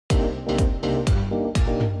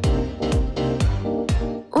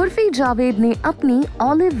उर्फी जावेद ने अपनी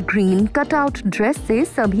olive green cutout dress से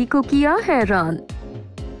सभी को किया हैरान।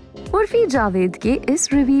 उर्फी जावेद के इस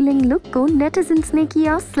रिवीलिंग लुक को नेटिजन्स ने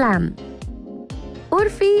किया स्लैम।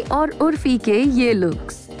 उर्फी और उर्फी के ये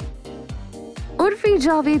लुक्स। उर्फी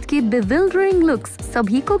जावेद के बिविल्डरिंग लुक्स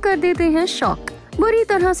सभी को कर देते हैं शॉक। बुरी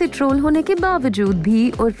तरह से ट्रोल होने के बावजूद भी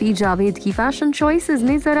उर्फी जावेद की फैशन चॉइसेस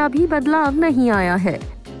में जरा भी बदलाव नहीं आया है।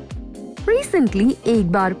 रिसेंटली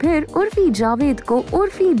एक बार फिर उर्फी जावेद को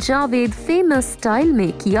उर्फी जावेद फेमस स्टाइल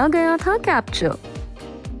में किया गया था कैप्चर।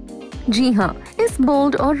 जी हाँ, इस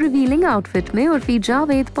बोल्ड और रिवीलिंग आउटफिट में उर्फी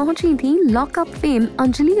जावेद पहुंची थी लॉकअप फेम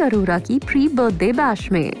अंजलि अरोरा की प्री बर्थडे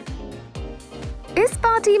बैश में। इस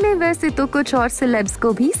पार्टी में वैसे तो कुछ और सेलेब्स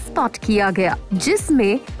को भी स्पॉट किया गया,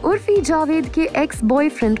 जिसमें उर्फी जावेद के एक्स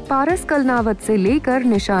बॉयफ्रेंड पारस कलनावत से लेकर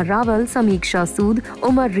निशा रावल, समीक्षा सूद,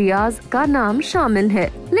 उमर रियाज का नाम शामिल है।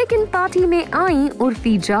 लेकिन पार्टी में आई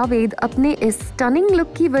उर्फी जावेद अपने इस स्टनिंग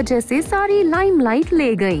लुक की वजह से सारी लाइमलाइट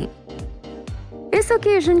ले गयी। इस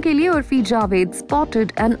ओकेजन के लिए Urfi Javed spotted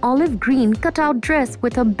an olive green cutout dress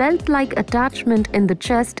with a belt-like attachment in the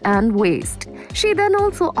chest and waist. She then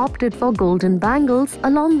also opted for golden bangles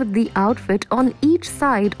along with the outfit on each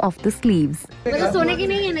side of the sleeves. सोने की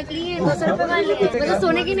नहीं है, नकली है, 200 रुपए वाले।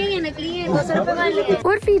 सोने की नहीं है, नकली है, 200 रुपए वाले।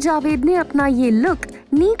 उर्फी जावेद ने अपना ये look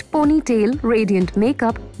NEET ponytail, radiant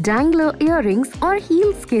makeup, dangler earrings और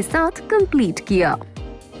हील्स के साथ कंप्लीट किया।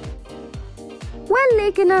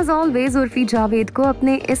 लेकिन एज ऑलवेज उर्फी जावेद को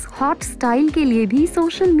अपने इस हॉट स्टाइल के लिए भी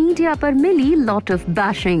सोशल मीडिया पर मिली लॉट ऑफ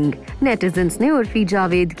बैशिंग। नेटिजन्स ने उर्फी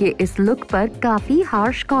जावेद के इस लुक पर काफी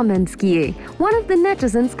हार्श कमेंट्स किए। One of the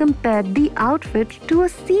netizens compared the outfit to a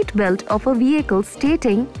seat belt of a vehicle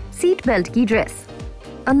स्टेटिंग seat belt की ड्रेस।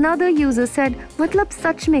 अनदर यूजर सेड मतलब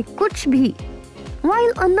सच में कुछ भी।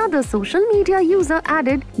 While another social media user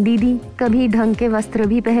added, दीदी कभी ढंग के वस्त्र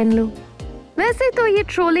भी पहन लो। वैसे तो ये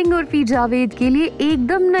ट्रोलिंग उर्फी जावेद के लिए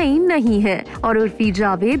एकदम नई नहीं है और उर्फी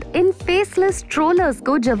जावेद इन फेसलेस ट्रोलर्स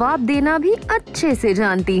को जवाब देना भी अच्छे से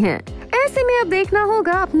जानती हैं। ऐसे में अब देखना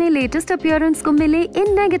होगा अपने लेटेस्ट अपीयरेंस को मिले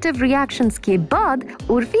इन नेगेटिव रिएक्शंस के बाद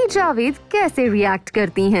उर्फी जावेद कैसे रिएक्ट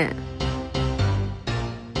करती हैं।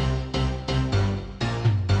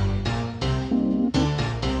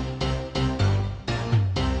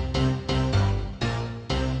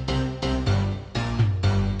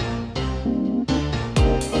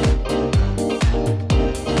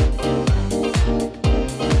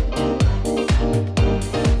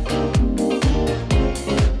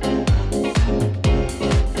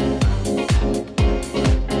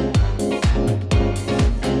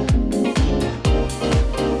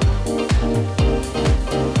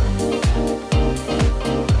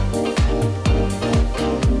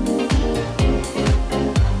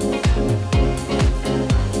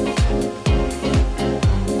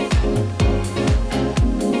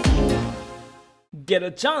 Get a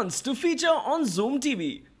chance to feature on Zoom TV.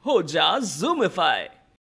 हो जा Zoomify.